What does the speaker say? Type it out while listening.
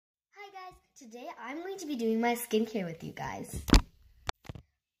Today I'm going to be doing my skincare with you guys.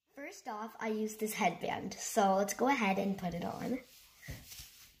 First off, I use this headband, so let's go ahead and put it on.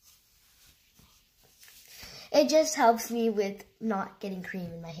 It just helps me with not getting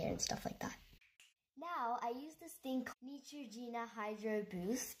cream in my hair and stuff like that. Now, I use this thing called Neutrogena Hydro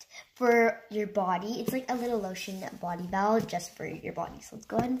Boost for your body. It's like a little lotion body balm just for your body. So let's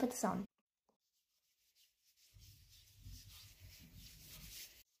go ahead and put this on.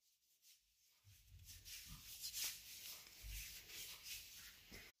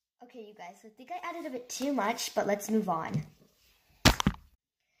 Okay, you guys, so I think I added a bit too much, but let's move on.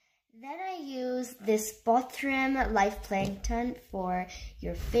 Then I use this Bothram Life Plankton for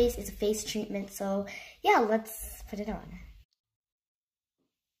your face. It's a face treatment, so yeah, let's put it on.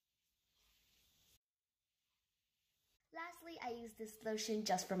 Lastly, I use this lotion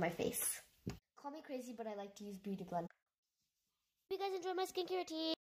just for my face. Call me crazy, but I like to use Beauty Blend. Hope you guys enjoy my skincare routine.